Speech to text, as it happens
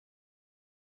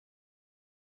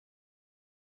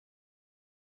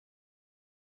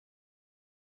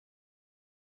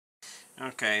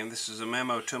Okay, and this is a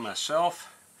memo to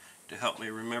myself to help me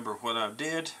remember what I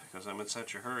did, because I'm in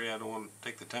such a hurry I don't want to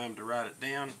take the time to write it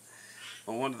down.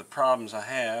 But one of the problems I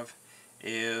have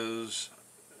is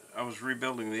I was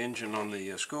rebuilding the engine on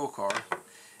the school car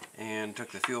and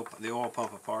took the oil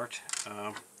pump apart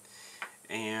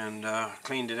and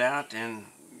cleaned it out, and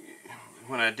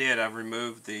when I did, I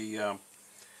removed the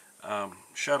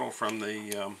shuttle from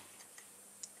the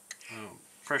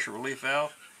pressure relief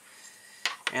valve,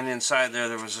 and inside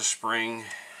there was a spring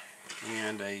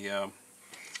and a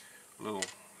little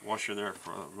washer there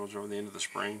that goes over the end of the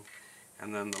spring,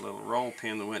 and then the little roll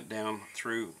pin that went down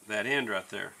through that end right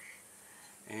there.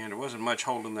 And there wasn't much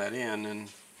holding that in, and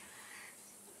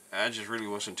I just really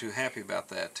wasn't too happy about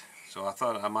that. So I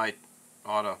thought I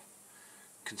ought to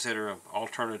consider an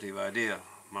alternative idea.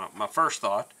 My first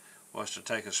thought was to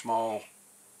take a small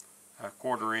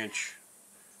 1/4 inch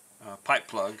pipe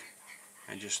plug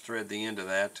and just thread the end of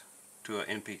that to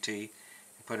an NPT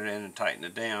and put it in and tighten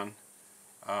it down.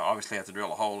 Obviously I have to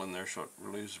drill a hole in there so it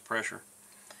relieves the pressure,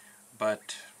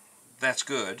 but that's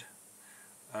good.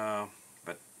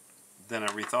 But then I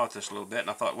rethought this a little bit, and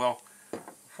I thought, well,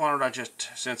 why don't I just,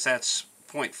 since that's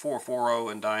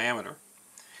 0.440 in diameter,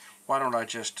 why don't I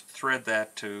just thread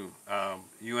that to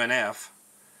UNF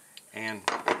and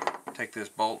take this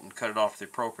bolt and cut it off the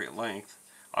appropriate length.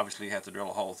 Obviously you have to drill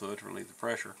a hole through it to relieve the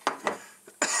pressure.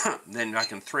 Then I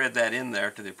can thread that in there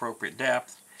to the appropriate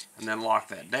depth and then lock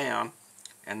that down,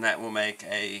 and that will make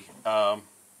a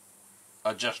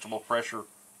adjustable pressure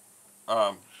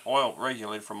oil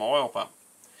regulator from an oil pump.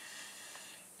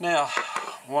 Now,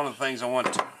 one of the things I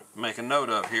want to make a note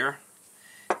of here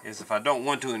is if I don't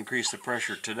want to increase the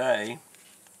pressure today,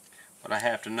 what I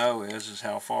have to know is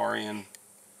how far in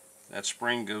that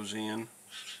spring goes in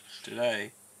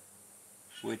today,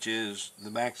 which is the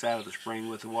back side of the spring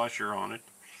with the washer on it.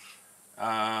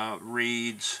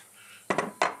 Reads,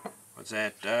 what's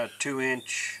that, 2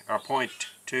 inch or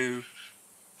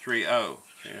 0.230.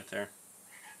 See it there?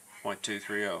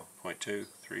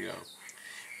 0.230.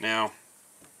 Now,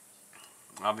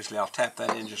 obviously I'll tap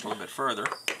that in just a little bit further,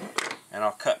 and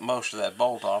I'll cut most of that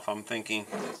bolt off. I'm thinking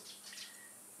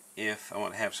if I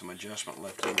want to have some adjustment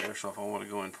left in there, so if I want to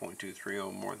go in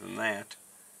 0.230 more than that,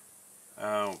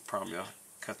 I'll probably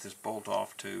cut this bolt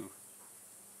off to,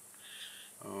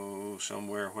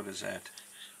 somewhere, what is that,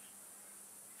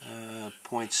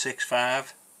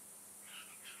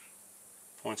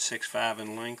 0.65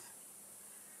 in length.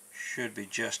 Should be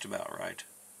just about right.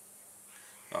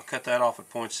 I'll cut that off at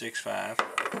 0.65.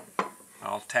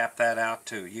 I'll tap that out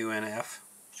to UNF,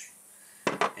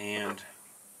 and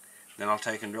then I'll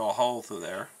take and drill a hole through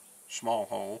there, small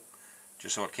hole,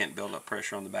 just so it can't build up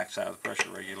pressure on the back side of the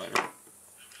pressure regulator,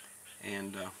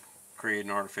 and create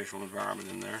an artificial environment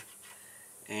in there.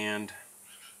 And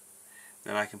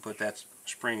then I can put that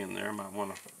spring in there. Might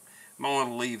want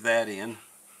to leave that in.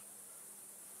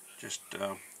 Just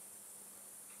I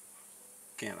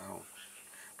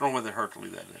don't know whether it hurt to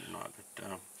leave that in or not, but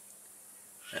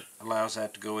that allows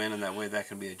that to go in, and that way that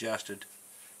can be adjusted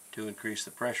to increase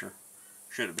the pressure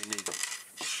should it be needed.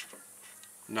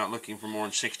 I'm not looking for more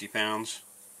than 60 pounds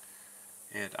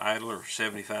at idle or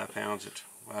 75 pounds at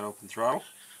wide open throttle.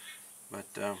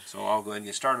 But so I'll go ahead and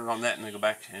get started on that, and then go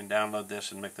back and download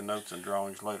this and make the notes and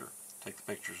drawings later. Take the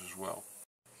pictures as well.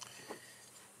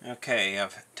 Okay,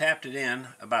 I've tapped it in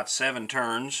about 7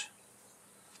 turns,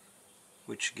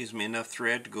 which gives me enough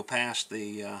thread to go past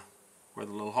the where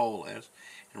the little hole is.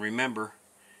 And remember,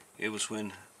 it was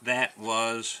when that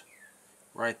was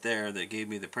right there that gave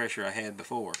me the pressure I had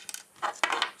before.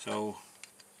 So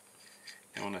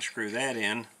and when I screw that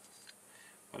in,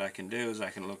 what I can do is I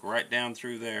can look right down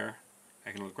through there. I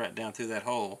can look right down through that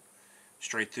hole,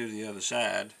 straight through the other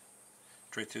side,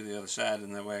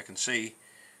 and that way I can see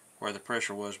where the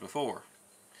pressure was before.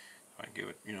 I can give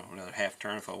it, another half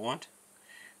turn if I want,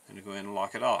 and to go in and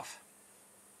lock it off.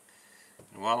 And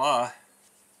voila,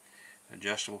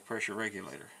 adjustable pressure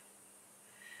regulator,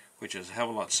 which is a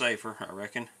hell of a lot safer, I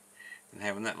reckon, than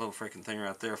having that little freaking thing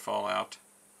right there fall out,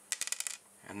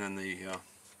 and then the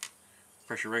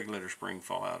pressure regulator spring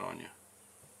fall out on you.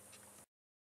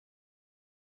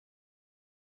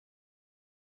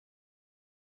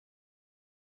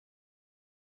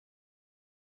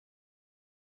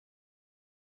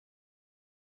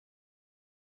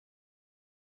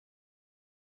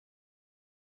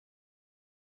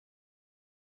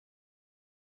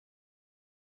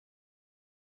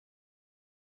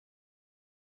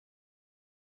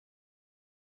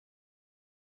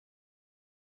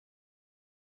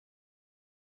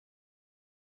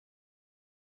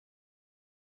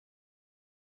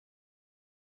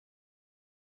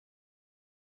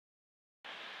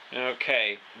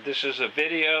 Okay, this is a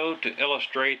video to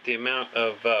illustrate the amount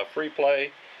of free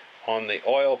play on the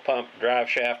oil pump drive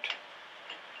shaft.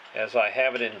 As I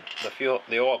have it in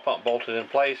the oil pump bolted in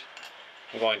place,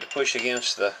 I'm going to push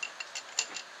against the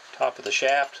top of the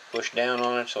shaft, push down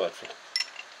on it so it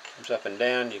comes up and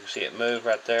down. You can see it move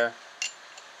right there.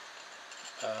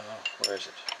 Where is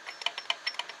it?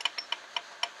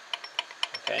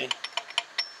 Okay.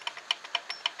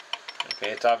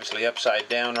 Okay, it's obviously upside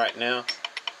down right now,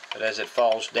 but as it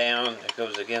falls down, it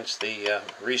goes against the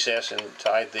recess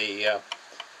inside the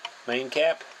main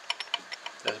cap.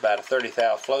 There's about a 30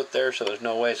 thou float there, so there's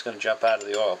no way it's going to jump out of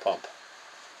the oil pump.